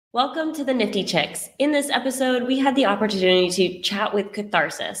Welcome to the Nifty Chicks. In this episode, we had the opportunity to chat with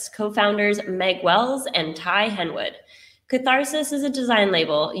Catharsis, co-founders Meg Wells and Ty Henwood. Catharsis is a design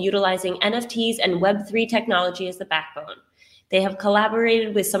label utilizing NFTs and Web3 technology as the backbone. They have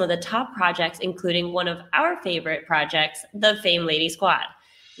collaborated with some of the top projects, including one of our favorite projects, the Fame Lady Squad.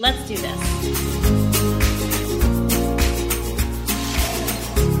 Let's do this.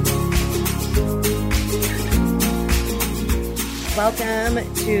 Welcome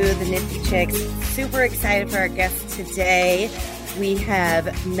to the Nifty Chicks. Super excited for our guests today. We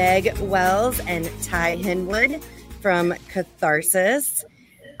have Meg Wells and Ty Henwood from Catharsis.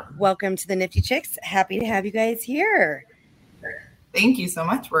 Welcome to the Nifty Chicks. Happy to have you guys here. Thank you so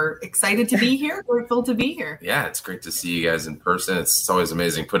much. We're excited to be here. Grateful to be here. Yeah, it's great to see you guys in person. It's always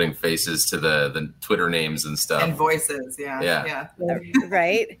amazing putting faces to the Twitter names and stuff. And voices, yeah.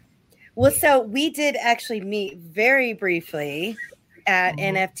 Right. Well, so we did actually meet very briefly at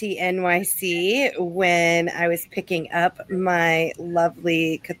NFT NYC when I was picking up my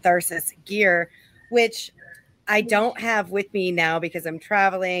lovely Catharsis gear, which I don't have with me now because I'm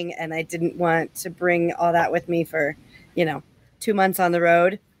traveling and I didn't want to bring all that with me for, 2 months on the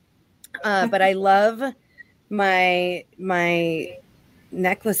road. But I love my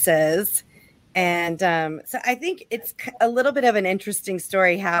necklaces. And so I think it's a little bit of an interesting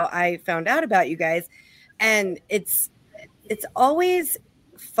story how I found out about you guys. And it's always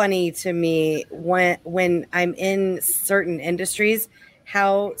funny to me when I'm in certain industries,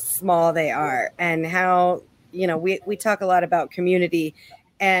 how small they are and how, we talk a lot about community.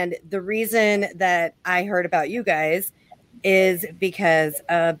 And the reason that I heard about you guys is because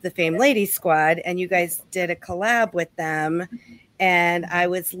of the Fame Lady Squad, and you guys did a collab with them. And I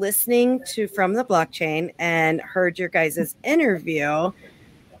was listening to From the Blockchain and heard your guys' interview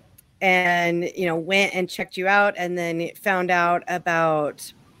and, went and checked you out and then found out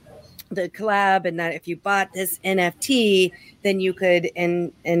about the collab and that if you bought this NFT, then you could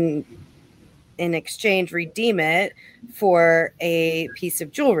in exchange redeem it for a piece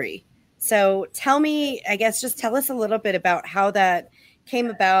of jewelry. So tell us a little bit about how that came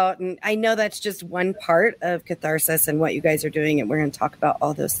about. And I know that's just one part of Catharsis and what you guys are doing. And we're going to talk about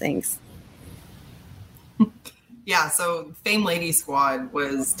all those things. Yeah. So Fame Lady Squad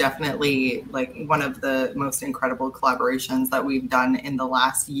was definitely like one of the most incredible collaborations that we've done in the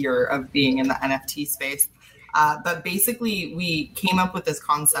last year of being in the NFT space. But basically we came up with this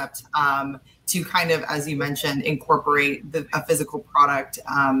concept to kind of, as you mentioned, incorporate a physical product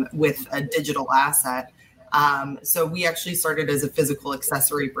with a digital asset. So we actually started as a physical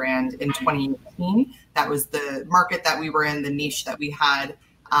accessory brand in 2018. That was the market that we were in, the niche that we had.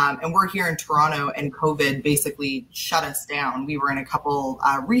 And we're here in Toronto, and COVID basically shut us down. We were in a couple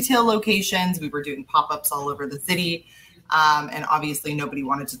retail locations. We were doing pop-ups all over the city. And obviously nobody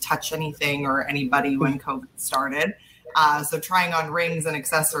wanted to touch anything or anybody when COVID started. So trying on rings and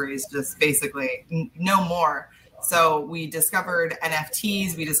accessories, just basically no more. So we discovered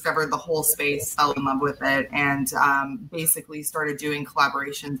NFTs, we discovered the whole space, fell in love with it, and basically started doing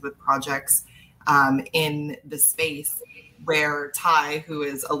collaborations with projects in the space where Ty, who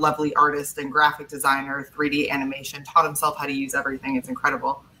is a lovely artist and graphic designer, 3D animation, taught himself how to use everything. It's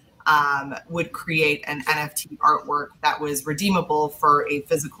incredible. Would create an NFT artwork that was redeemable for a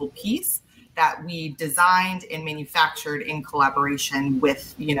physical piece that we designed and manufactured in collaboration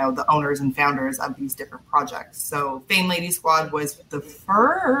with, the owners and founders of these different projects. So Fame Lady Squad was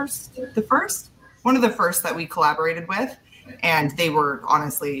one of the first that we collaborated with. And they were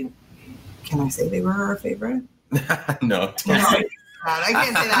honestly, can I say they were our favorite? No. I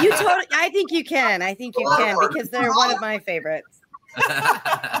can't say that. I think you can because they're one of my favorites.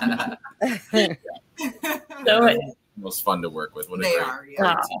 So Most fun to work with. They are,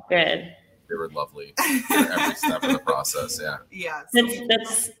 yeah. Oh, good. They were lovely every step of the process. Yeah. Yeah.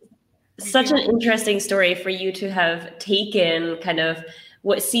 That's such an interesting story for you to have taken kind of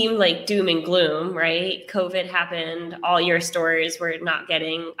what seemed like doom and gloom, right? COVID happened. All your stores were not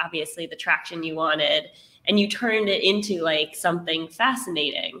getting, obviously, the traction you wanted. And you turned it into like something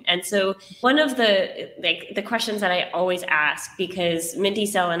fascinating. And so one of the questions that I always ask, because Minty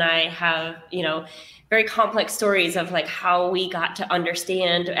Cell and I have, very complex stories of like how we got to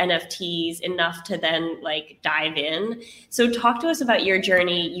understand NFTs enough to then like dive in. So talk to us about your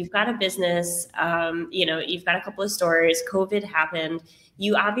journey. You've got a business, you've got a couple of stores, COVID happened.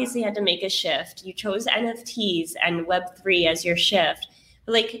 You obviously had to make a shift. You chose NFTs and Web3 as your shift.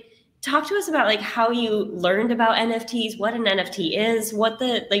 But like, talk to us about like how you learned about NFTs, what an NFT is, what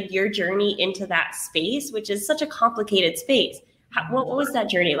your journey into that space, which is such a complicated space. What was that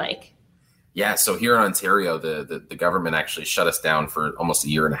journey like? Yeah, so here in Ontario, the government actually shut us down for almost a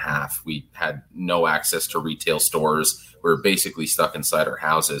year and a half. We had no access to retail stores. We were basically stuck inside our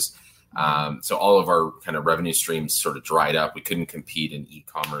houses. So all of our kind of revenue streams sort of dried up. We couldn't compete in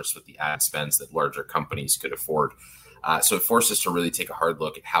e-commerce with the ad spends that larger companies could afford. So it forced us to really take a hard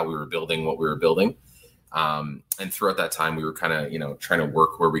look at how we were building what we were building. And throughout that time, we were kind of, trying to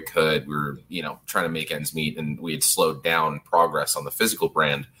work where we could. We were, trying to make ends meet, and we had slowed down progress on the physical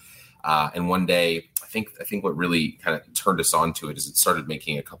brand. And one day, I think what really kind of turned us on to it is it started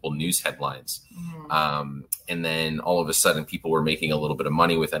making a couple news headlines. And then all of a sudden, people were making a little bit of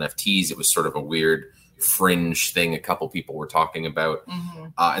money with NFTs. It was sort of a weird fringe thing a couple people were talking about.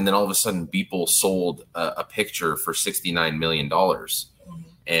 And then all of a sudden, Beeple sold a picture for $69 million.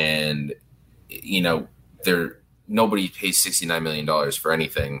 And, nobody pays $69 million for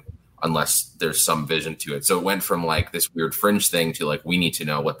anything unless there's some vision to it. So it went from like this weird fringe thing to like, we need to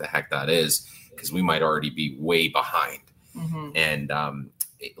know what the heck that is, because we might already be way behind. And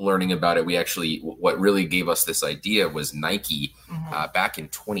learning about it, what really gave us this idea was Nike back in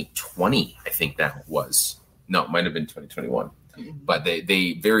 2020. I think that was, no, it might've been 2021, but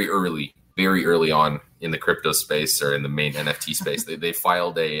they very early on in the crypto space, or in the main NFT space, they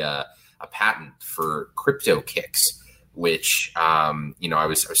filed a patent for crypto kicks, which, I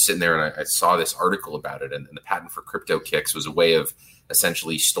was sitting there and I saw this article about it. And the patent for crypto kicks was a way of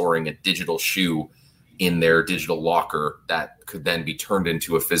essentially storing a digital shoe in their digital locker that could then be turned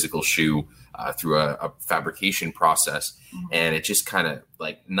into a physical shoe through a fabrication process. And it just kind of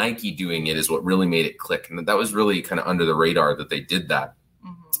like Nike doing it is what really made it click. And that was really kind of under the radar that they did that.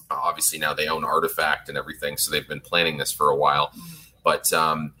 Obviously now they own Artifact and everything, so they've been planning this for a while. But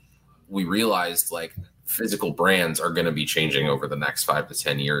we realized like physical brands are going to be changing over the next 5 to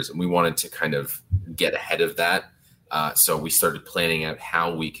 10 years. And we wanted to kind of get ahead of that. So we started planning out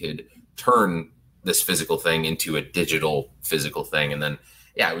how we could turn this physical thing into a digital physical thing. And then,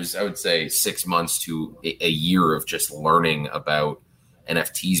 it was, I would say 6 months to a year of just learning about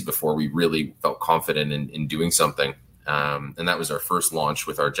NFTs before we really felt confident in doing something. And that was our first launch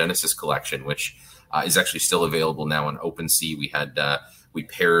with our Genesis collection, which is actually still available now on OpenSea. We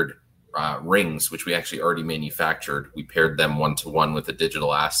paired rings, which we actually already manufactured. We paired them 1-to-1 with a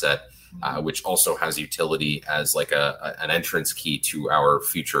digital asset, which also has utility as like an entrance key to our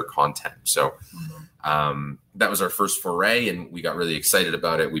future content. So that was our first foray, and we got really excited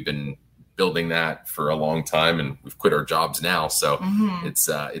about it. We've been building that for a long time, and we've quit our jobs now. So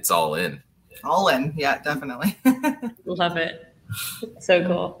it's all in. All in. Yeah, definitely. Love it. So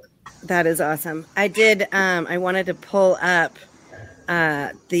cool. That is awesome. I did. I wanted to pull up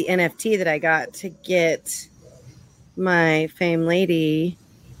the NFT that I got to get my fame lady.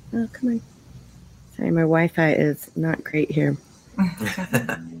 Oh, come on. Sorry, my Wi-Fi is not great here.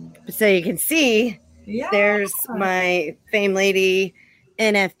 So you can see there's my fame lady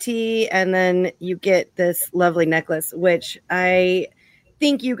NFT, and then you get this lovely necklace, which I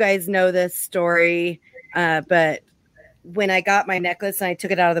think you guys know this story, but when I got my necklace and I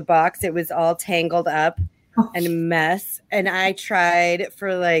took it out of the box, it was all tangled up and a mess. And I tried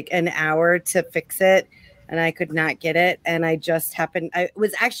for like an hour to fix it, and I could not get it. And I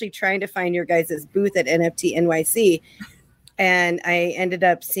was actually trying to find your guys' booth at NFT NYC. And I ended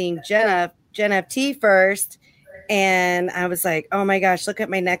up seeing Gen FT first. And I was like, oh my gosh, look at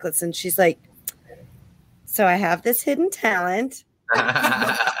my necklace. And she's like, so I have this hidden talent.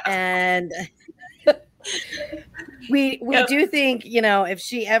 And we do think, if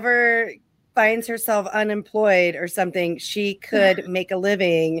she ever finds herself unemployed or something, she could make a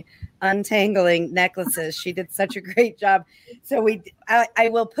living untangling necklaces. She did such a great job. So I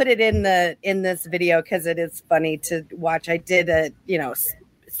will put it in this video because it is funny to watch. I did a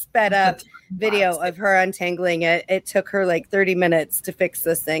sped up video of her untangling it. It took her like 30 minutes to fix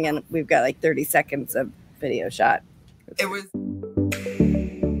this thing, and we've got like 30 seconds of video shot. It was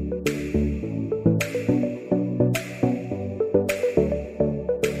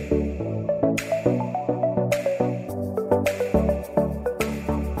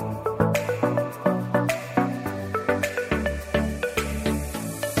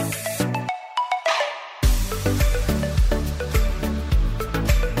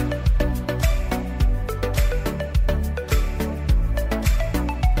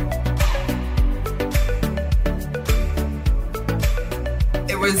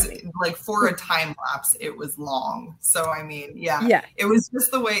like for a time lapse, it was long. So, I mean, yeah, it was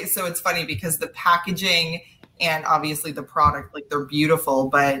just the way. So it's funny because the packaging and obviously the product, like they're beautiful,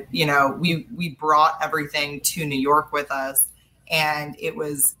 but we brought everything to New York with us, and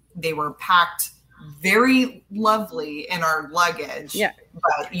they were packed very lovely in our luggage. Yeah.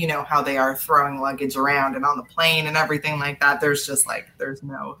 But you know how they are throwing luggage around and on the plane and everything like that. There's just like, there's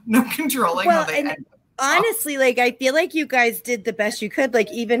no controlling how they end up. Honestly, like, I feel like you guys did the best you could,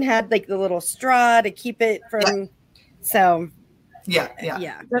 like even had like the little straw to keep it from, so. Yeah.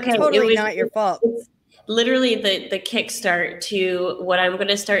 Okay, totally not your fault. It's literally the kickstart to what I'm going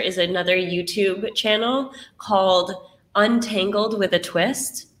to start is another YouTube channel called Untangled with a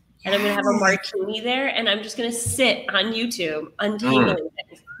Twist. And I'm going to have a martini there, and I'm just going to sit on YouTube untangling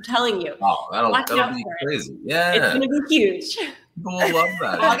things. I'm telling you. Oh, that'll be crazy. Yeah. It's going to be huge. People will love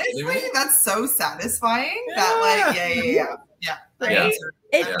that. Honestly, that's so satisfying. That like, yeah.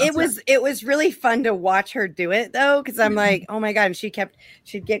 It was really fun to watch her do it though, because I'm like, oh my god, and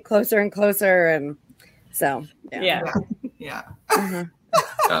she'd get closer and closer, and so yeah. Mm-hmm.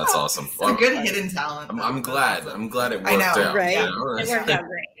 That's awesome. It's a good hidden talent. I'm glad it worked I know, out. right? You know? It worked out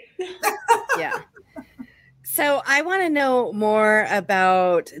great. Yeah. So I want to know more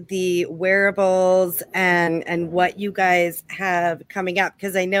about the wearables and what you guys have coming up,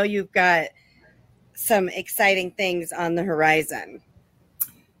 because I know you've got some exciting things on the horizon.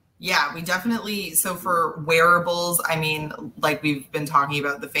 Yeah, we definitely, so for wearables, I mean, like we've been talking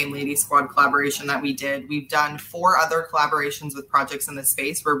about the Fame Lady Squad collaboration that we did. We've done 4 other collaborations with projects in the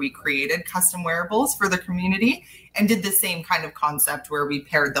space where we created custom wearables for the community and did the same kind of concept where we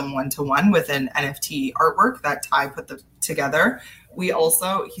paired them one-to-one with an NFT artwork that Ty put together. We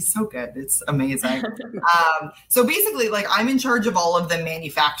also, he's so good. It's amazing. So basically, like, I'm in charge of all of the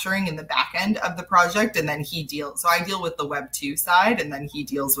manufacturing in the back end of the project. And then so I deal with the Web 2 side, and then he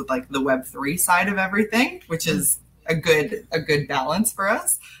deals with like the Web 3 side of everything, which is a good balance for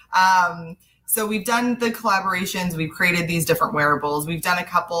us. So we've done the collaborations. We've created these different wearables. We've done a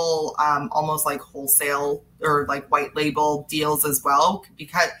couple almost like wholesale or like white label deals as well,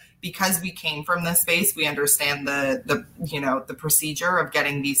 because we came from this space. We understand the procedure of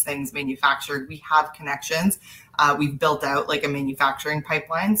getting these things manufactured. We have connections. We've built out like a manufacturing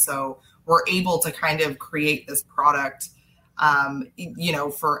pipeline, so we're able to kind of create this product,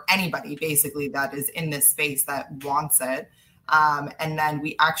 for anybody basically that is in this space that wants it. And then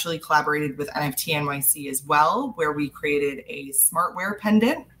we actually collaborated with NFT NYC as well, where we created a smartwear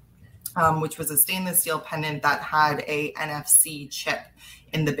pendant, which was a stainless steel pendant that had a NFC chip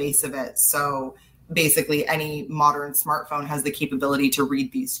in the base of it. So basically any modern smartphone has the capability to read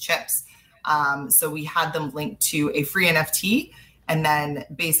these chips. So we had them linked to a free NFT. And then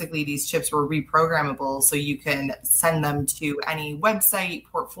basically these chips were reprogrammable. So you can send them to any website,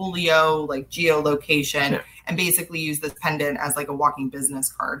 portfolio, like geolocation, and basically use this pendant as like a walking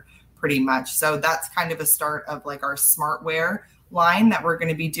business card pretty much. So that's kind of a start of like our smartwear line that we're going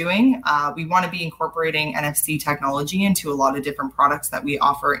to be doing. We want to be incorporating NFC technology into a lot of different products that we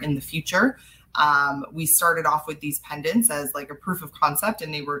offer in the future. We started off with these pendants as like a proof of concept,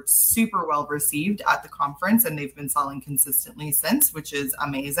 and they were super well received at the conference, and they've been selling consistently since, which is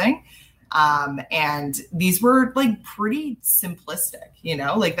amazing. And these were like pretty simplistic,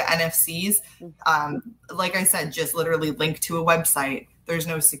 like the NFCs, like I said, just literally link to a website. There's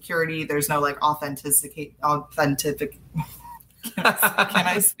no security. There's no like authentic. Can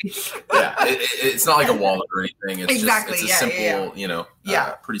I speak? Yeah, it's not like a wallet or anything. It's exactly. It's a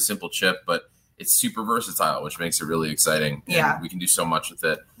simple, pretty simple chip, but it's super versatile, which makes it really exciting. And we can do so much with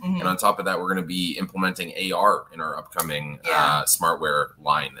it. Mm-hmm. And on top of that, we're going to be implementing AR in our upcoming smartwear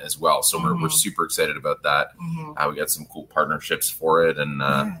line as well. So we're super excited about that. Mm-hmm. We got some cool partnerships for it, and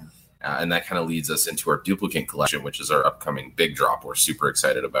that kind of leads us into our duplicate collection, which is our upcoming big drop. We're super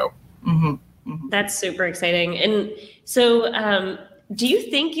excited about. Mm-hmm. Mm-hmm. That's super exciting. And so do you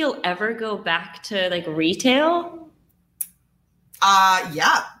think you'll ever go back to like retail?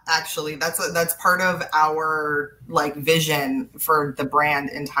 Yeah, actually that's part of our like vision for the brand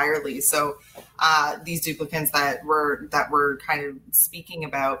entirely. So these duplicates that we're kind of speaking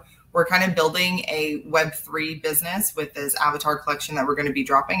about, we're kind of building a Web3 business with this avatar collection that we're going to be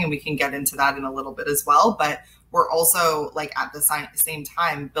dropping, and we can get into that in a little bit as well. But we're also like at the same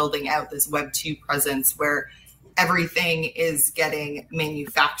time building out this Web2 presence where everything is getting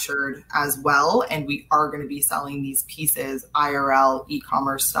manufactured as well. And we are going to be selling these pieces IRL,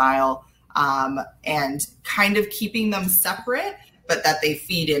 e-commerce style, and kind of keeping them separate, but that they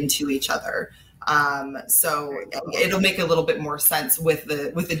feed into each other. So it'll make a little bit more sense with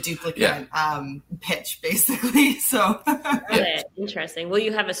the duplicate pitch, basically. So interesting. Will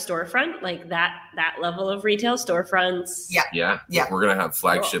you have a storefront like that level of retail storefronts? Yeah. We're gonna have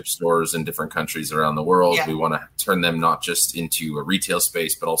flagship stores in different countries around the world. We want to turn them not just into a retail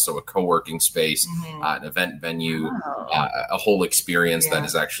space, but also a co-working space, an event venue, a whole experience that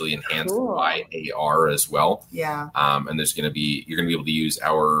is actually enhanced by AR as well. And you're gonna be able to use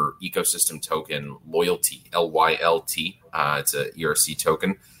our ecosystem token Loyalty, LYLT. It's a ERC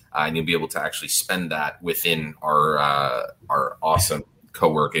token, and you'll be able to actually spend that within our awesome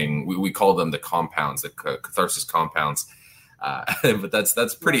co-working. We call them the compounds, the Catharsis compounds, but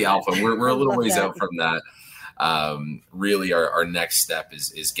that's pretty alpha. We're a little ways out from that. Really, our next step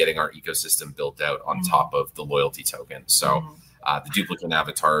is getting our ecosystem built out on top of the loyalty token. So the duplicate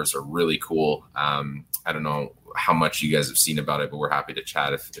avatars are really cool. I don't know how much you guys have seen about it, but we're happy to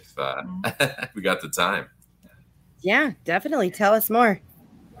chat if we got the time. Yeah, definitely. Tell us more.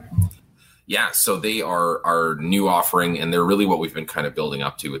 Yeah, so they are our new offering, and they're really what we've been kind of building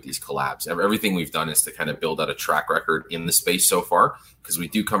up to with these collabs. Everything we've done is to kind of build out a track record in the space so far, because we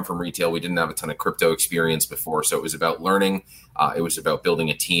do come from retail. We didn't have a ton of crypto experience before, so it was about learning. It was about building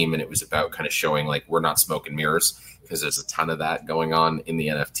a team, and it was about kind of showing like we're not smoke and mirrors, because there's a ton of that going on in the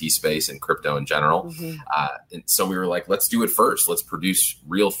NFT space and crypto in general. And so we were like, let's do it first. Let's produce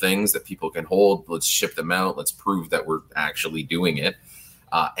real things that people can hold. Let's ship them out. Let's prove that we're actually doing it.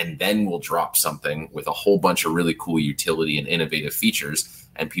 And then we'll drop something with a whole bunch of really cool utility and innovative features,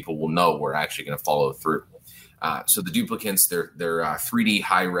 and people will know we're actually going to follow through. So the duplicates, they're 3D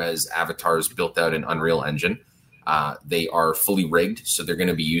high-res avatars built out in Unreal Engine. They are fully rigged, so they're going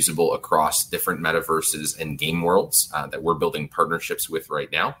to be usable across different metaverses and game worlds that we're building partnerships with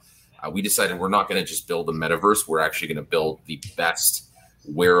right now. We decided we're not going to just build a metaverse. We're actually going to build the best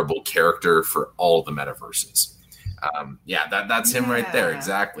wearable character for all the metaverses. That's him right there.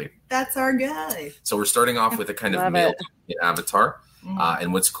 Exactly. That's our guy. So we're starting off with a kind of male avatar.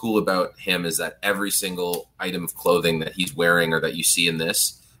 And what's cool about him is that every single item of clothing that he's wearing or that you see in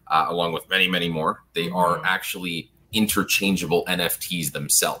this, along with many, many more, they are actually interchangeable NFTs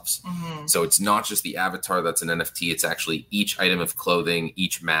themselves. So it's not just the avatar that's an NFT. It's actually each item of clothing,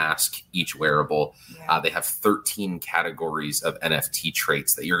 each mask, each wearable. They have 13 categories of NFT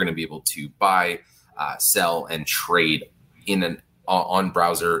traits that you're going to be able to buy, sell, and trade in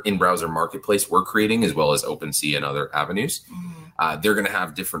browser marketplace we're creating, as well as OpenSea and other avenues. They're going to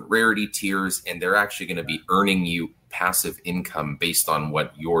have different rarity tiers, and they're actually going to be earning you passive income based on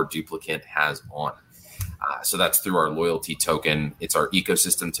what your duplicate has on. So that's through our loyalty token. It's our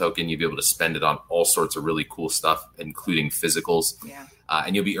ecosystem token. You'll be able to spend it on all sorts of really cool stuff, including physicals.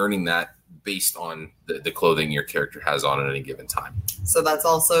 And you'll be earning that based on the clothing your character has on at any given time. So that's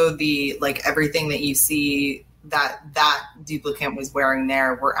also everything that you see that duplicate was wearing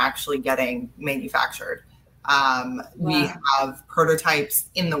there, we're actually getting manufactured. We have prototypes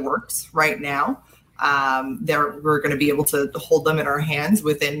in the works right now. We're going to be able to hold them in our hands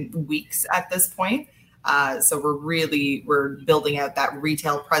within weeks at this point. So we're building out that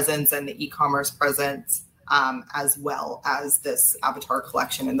retail presence and the e-commerce presence, as well as this avatar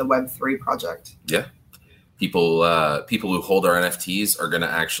collection in the Web3 project. Yeah. People who hold our NFTs are going to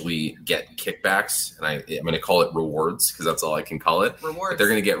actually get kickbacks, and I'm going to call it rewards because that's all I can call it. Rewards. But they're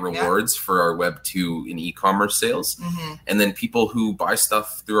going to get rewards for our Web2 and e-commerce sales. And then people who buy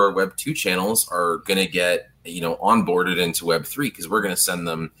stuff through our Web2 channels are going to get, onboarded into Web3 because we're going to send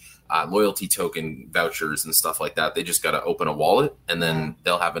them loyalty token vouchers and stuff like that. They just got to open a wallet, and then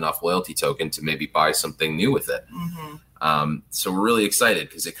they'll have enough loyalty token to maybe buy something new with it. So we're really excited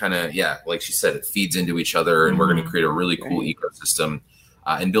because it kind of, like she said, it feeds into each other, and we're going to create a really cool ecosystem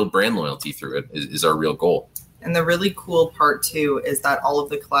and build brand loyalty through it is our real goal. And the really cool part too is that all of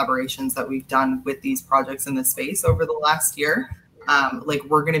the collaborations that we've done with these projects in the space over the last year,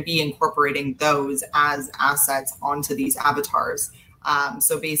 we're going to be incorporating those as assets onto these avatars.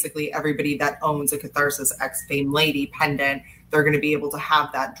 So basically everybody that owns a Catharsis X Fame Lady pendant, they're going to be able to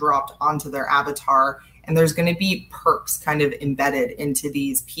have that dropped onto their avatar. And there's going to be perks kind of embedded into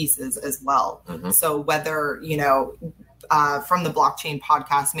these pieces as well. So whether, from the blockchain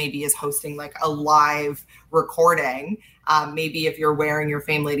podcast, maybe is hosting like a live recording. Maybe if you're wearing your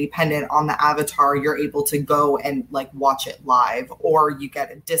Fame Lady pendant on the avatar, you're able to go and watch it live, or you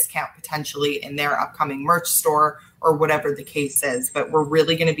get a discount potentially in their upcoming merch store or whatever the case is. But we're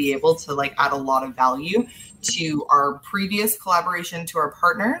really going to be able to add a lot of value to our previous collaboration, to our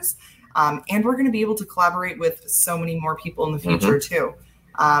partners. And we're going to be able to collaborate with so many more people in the future too.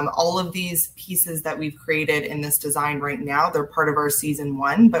 All of these pieces that we've created in this design right now, they're part of our season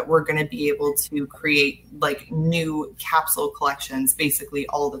 1, but we're going to be able to create like new capsule collections basically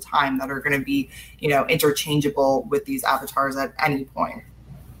all the time that are going to be, interchangeable with these avatars at any point.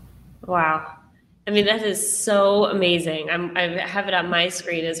 Wow. I mean, that is so amazing. I have it on my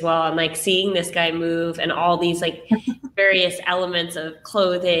screen as well. I'm like seeing this guy move and all these like various elements of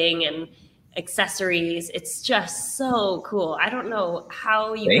clothing and accessories. It's just so cool. I don't know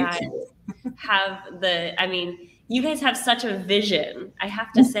how you guys have you guys have such a vision. I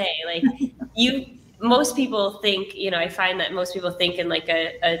have to say, like most people think, I find that most people think in like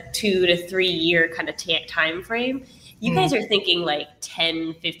a 2 to 3 year kind of time frame. You guys are thinking like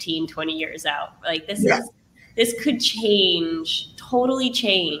 10, 15, 20 years out. Like this could totally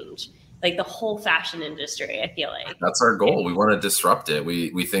change like the whole fashion industry, I feel like. That's our goal. We want to disrupt it.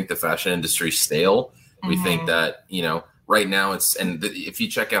 We think the fashion industry's stale. We think that, right now if you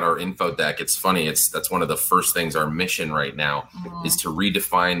check out our info deck, it's funny. That's one of the first things, our mission right now is to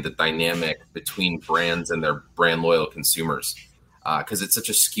redefine the dynamic between brands and their brand loyal consumers. Because it's such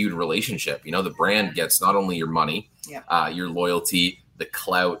a skewed relationship. The brand gets not only your money, your loyalty, the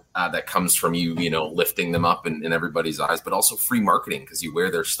clout that comes from you, lifting them up in everybody's eyes, but also free marketing because you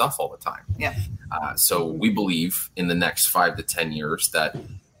wear their stuff all the time. Yeah. So we believe in the next 5 to 10 years that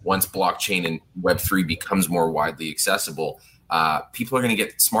once blockchain and Web3 becomes more widely accessible, people are going to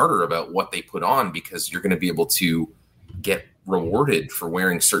get smarter about what they put on because you're going to be able to get rewarded for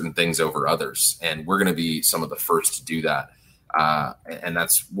wearing certain things over others. And we're going to be some of the first to do that. And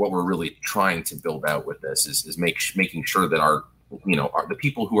that's what we're really trying to build out with this is making sure that the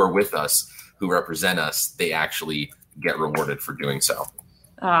people who are with us, who represent us, they actually get rewarded for doing so.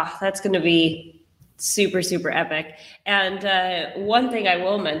 That's going to be super, super epic. And one thing I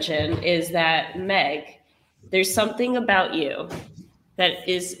will mention is that Meg, there's something about you that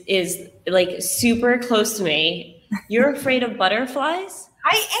is like super close to me. You're afraid of butterflies?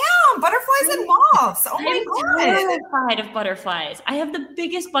 I am. Butterflies and moths. Oh my God. I'm terrified of butterflies. I have the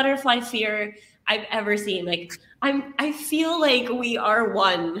biggest butterfly fear I've ever seen. Like I feel like we are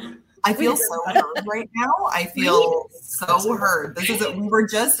one. I feel so heard right now. I feel so heard. We were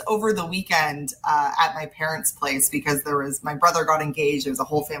just over the weekend at my parents' place because my brother got engaged. It was a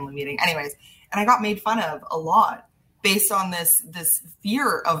whole family meeting. Anyways, and I got made fun of a lot based on this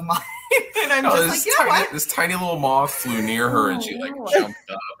fear of mine. And I'm just like, this tiny little moth flew near her and she jumped up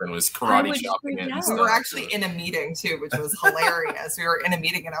and was karate chopping it. We were actually in a meeting too, which was hilarious. We were in a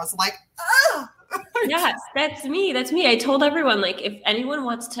meeting and I was like, oh. Yes, that's me. That's me. I told everyone, like, if anyone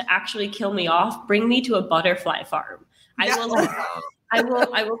wants to actually kill me off, bring me to a butterfly farm. I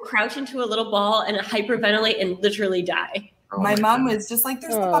will crouch into a little ball and hyperventilate and literally die. My mom was just like,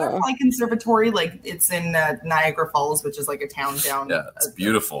 there's the Butterfly Conservatory. Like it's in Niagara Falls, which is like a town down. Yeah, it's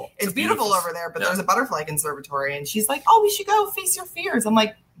beautiful. It's beautiful over there, but there's a Butterfly Conservatory. And she's like, oh, we should go face your fears. I'm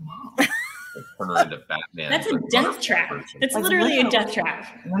like, Mom. Turn her into Batman. That's a death trap. It's literally a death trap.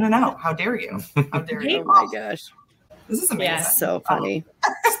 No. How dare you? How dare you? Oh my gosh. This is amazing. Yeah, so funny.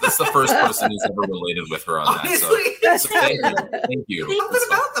 That's the first person who's ever related with her on that. So thank you. Something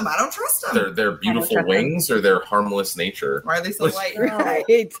about them. I don't trust them. Their beautiful wings or their harmless nature. Why are they so light? Right.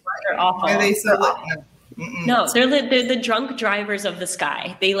 They're awful. Why are they so light? No, they're the drunk drivers of the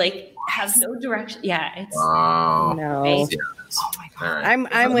sky. They like have no direction. Yeah, it's no. Crazy. Oh my God. Right.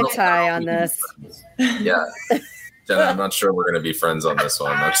 I'm with Ty on this. Yeah. Jenna, I'm not sure we're going to be friends on this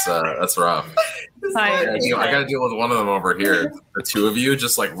one. That's rough. I got to deal with one of them over here. The two of you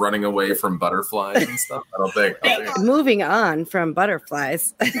just like running away from butterflies and stuff. I don't think. Moving on from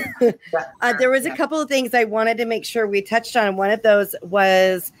butterflies, there was a couple of things I wanted to make sure we touched on. One of those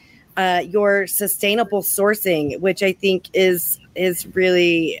was your sustainable sourcing, which I think is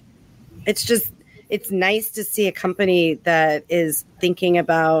really, it's nice to see a company that is thinking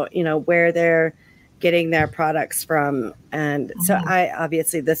about, where they're getting their products from. And so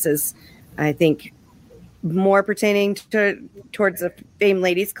this is, I think, more pertaining towards the Fame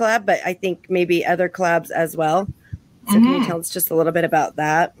Ladies Collab, but I think maybe other collabs as well. So can you tell us just a little bit about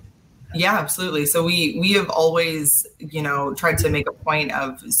that? Yeah, absolutely. So we have always, tried to make a point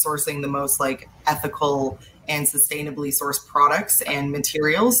of sourcing the most like ethical and sustainably sourced products and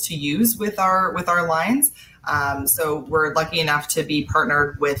materials to use with our lines. So we're lucky enough to be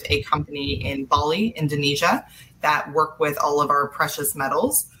partnered with a company in Bali, Indonesia, that work with all of our precious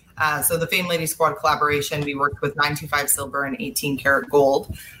metals. So the Fame Lady Squad collaboration, we worked with 925 silver and 18 karat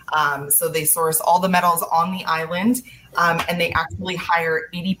gold. So they source all the metals on the island, and they actually hire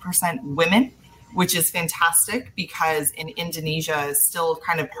 80% women which is fantastic because in Indonesia, still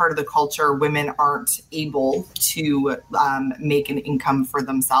kind of part of the culture, women aren't able to make an income for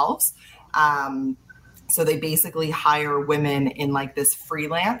themselves. So they basically hire women in like this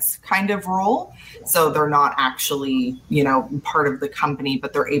freelance kind of role. So they're not actually, you know, part of the company,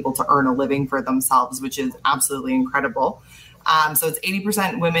 but they're able to earn a living for themselves, which is absolutely incredible. So it's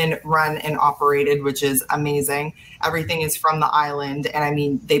 80% women run and operated, which is amazing. Everything is from the island. And I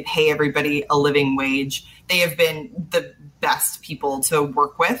mean, they pay everybody a living wage. They have been the best people to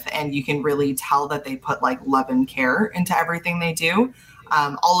work with. And you can really tell that they put like love and care into everything they do.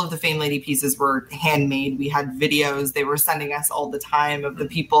 All of the Fame Lady pieces were handmade. We had videos they were sending us all the time of the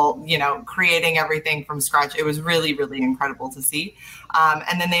people, you know, creating everything from scratch. It was really, really incredible to see.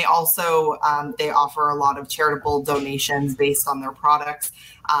 And then they also, they offer a lot of charitable donations based on their products.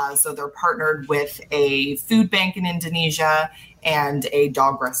 So they're partnered with a food bank in Indonesia and a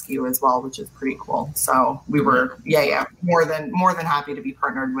dog rescue as well, which is pretty cool. So we were, more than happy to be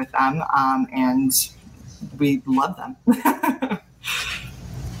partnered with them. And we love them.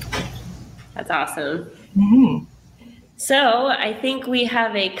 That's awesome. Mm-hmm. So I think we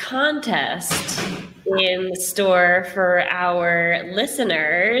have a contest in store for our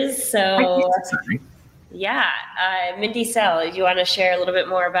listeners. So yeah, Mindy Sell, do you want to share a little bit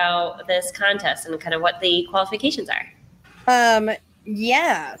more about this contest and kind of what the qualifications are?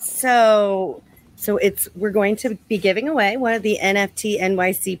 Yeah. So we're going to be giving away one of the NFT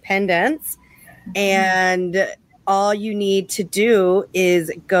NYC pendants, and all you need to do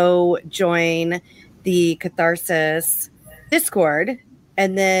is go join the Catharsis Discord.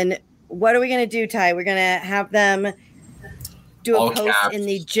 And then what are we going to do, Ty? We're going to have them do a post in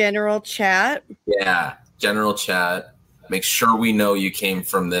the general chat. Yeah, general chat. Make sure we know you came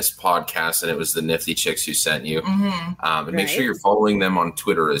from this podcast and it was the Nifty Chicks who sent you. Mm-hmm. And make sure you're following them on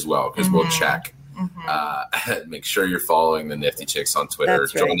Twitter as well, because we'll check. Mm-hmm. Make sure you're following the Nifty Chicks on Twitter.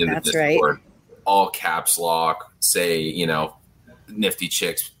 That's right. Join in the Discord. Right. All caps lock, say, you know, Nifty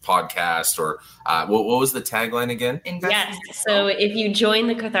Chicks podcast, or what was the tagline again? Yes. So if you join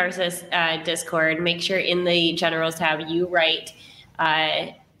the Catharsis Discord, make sure in the generals tab you write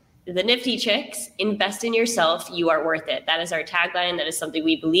the Nifty Chicks, invest in yourself, you are worth it. That is our tagline. That is something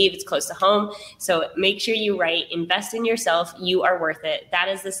we believe. It's close to home. So make sure you write, invest in yourself, you are worth it. That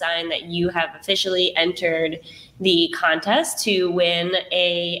is the sign that you have officially entered the contest to win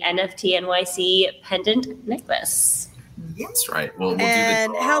a NFT NYC pendant necklace. That's right. We'll do the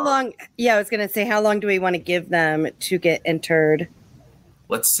draw. How long? Yeah, I was going to say, how long do we want to give them to get entered?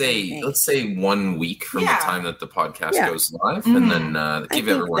 Let's say 1 week from the time that the podcast goes live, and then give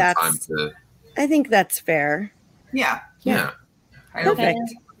everyone time to. I think that's fair. Yeah. I don't think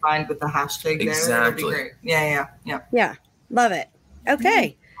find with the hashtag there. Exactly. That'd be great. Yeah. Love it.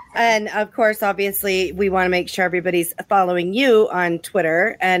 Okay. And of course, obviously, we want to make sure everybody's following you on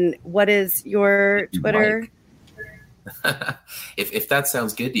Twitter. And what is your Twitter? If that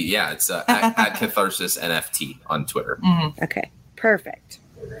sounds good to you, it's at Catharsis NFT on Twitter. Mm-hmm. Okay. Perfect.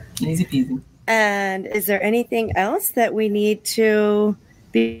 Easy peasy. And is there anything else that we need to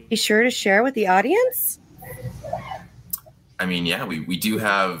be sure to share with the audience? I mean, we do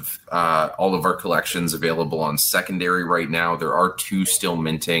have all of our collections available on secondary right now. There are 2 still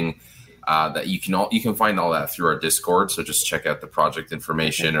minting that you can find all that through our Discord. So just check out the project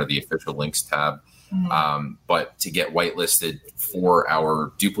information or the official links tab. Mm-hmm. But to get whitelisted for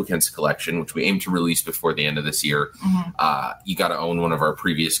our duplicates collection, which we aim to release before the end of this year, you got to own one of our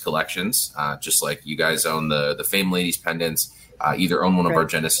previous collections, just like you guys own the Fame Ladies pendants, either own one of our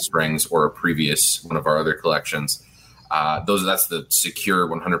Genesis rings or a previous one of our other collections. That's the secure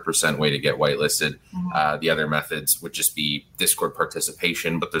 100% way to get whitelisted. The other methods would just be Discord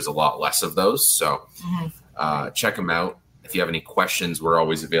participation, but there's a lot less of those. So check them out. If you have any questions, we're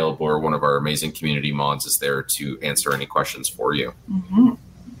always available, or one of our amazing community mods is there to answer any questions for you. Mm-hmm.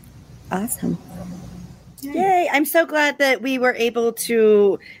 Awesome. Yay. I'm so glad that we were able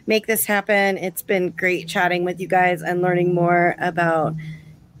to make this happen. It's been great chatting with you guys and learning more about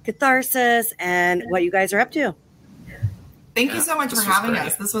Catharsis and what you guys are up to. Thank you so much for having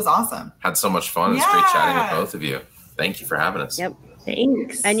us. This was awesome. Had so much fun. It's great chatting with both of you. Thank you for having us. Yep.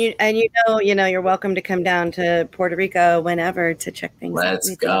 Thanks. And you know, you're welcome to come down to Puerto Rico whenever to check things out.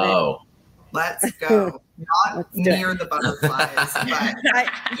 Let's go. Not near the butterflies,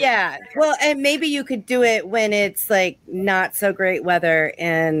 but Well, and maybe you could do it when it's like not so great weather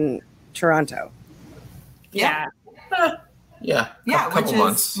in Toronto. Yeah. Couple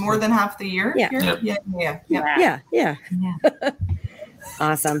months. Is more than half the year. Yeah.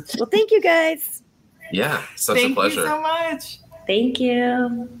 Awesome. Well, thank you guys. Yeah, such a pleasure. Thank you so much. Thank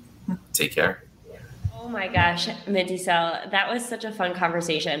you. Take care. Oh my gosh, Minty Cell, that was such a fun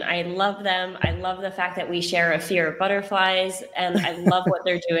conversation. I love them. I love the fact that we share a fear of butterflies, and I love what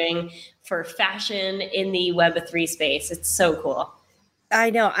they're doing for fashion in the Web3 space. It's so cool. I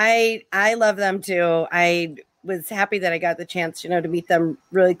know. I love them too. I was happy that I got the chance, to meet them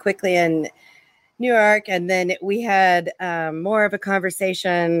really quickly in New York. And then we had more of a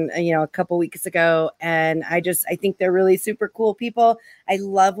conversation, a couple weeks ago. And I think they're really super cool people. I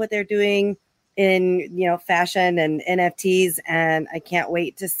love what they're doing in, fashion and NFTs. And I can't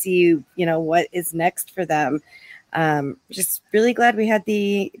wait to see, what is next for them. Just really glad we had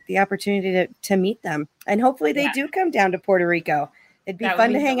the opportunity to meet them. And hopefully they do come down to Puerto Rico. It'd be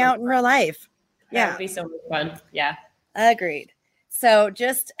fun to hang out in real life. Yeah. That would be so much fun. Yeah. Agreed. So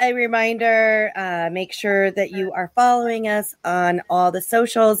just a reminder, make sure that you are following us on all the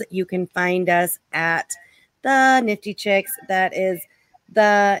socials. You can find us at The Nifty Chicks. That is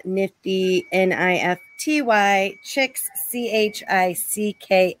The Nifty, NIFTY, Chicks, CHICKS.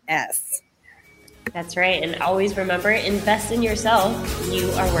 That's right. And always remember, invest in yourself. You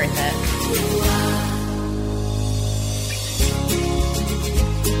are worth it.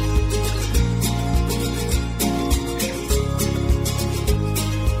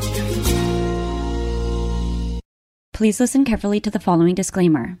 Please listen carefully to the following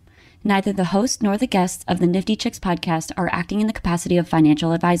disclaimer. Neither the host nor the guests of the Nifty Chicks podcast are acting in the capacity of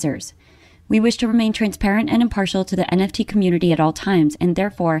financial advisors. We wish to remain transparent and impartial to the NFT community at all times, and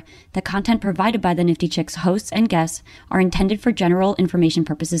therefore, the content provided by the Nifty Chicks hosts and guests are intended for general information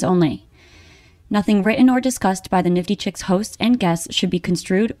purposes only. Nothing written or discussed by the Nifty Chicks hosts and guests should be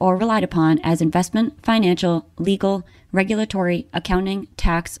construed or relied upon as investment, financial, legal, regulatory, accounting,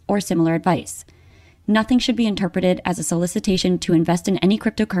 tax, or similar advice. Nothing should be interpreted as a solicitation to invest in any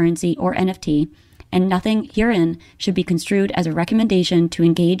cryptocurrency or NFT, and nothing herein should be construed as a recommendation to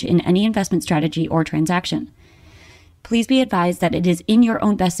engage in any investment strategy or transaction. Please be advised that it is in your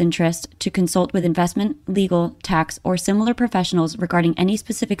own best interest to consult with investment, legal, tax, or similar professionals regarding any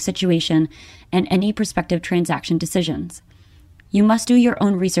specific situation and any prospective transaction decisions. You must do your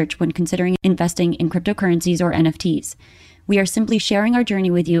own research when considering investing in cryptocurrencies or NFTs. We are simply sharing our journey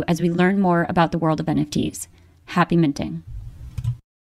with you as we learn more about the world of NFTs. Happy minting.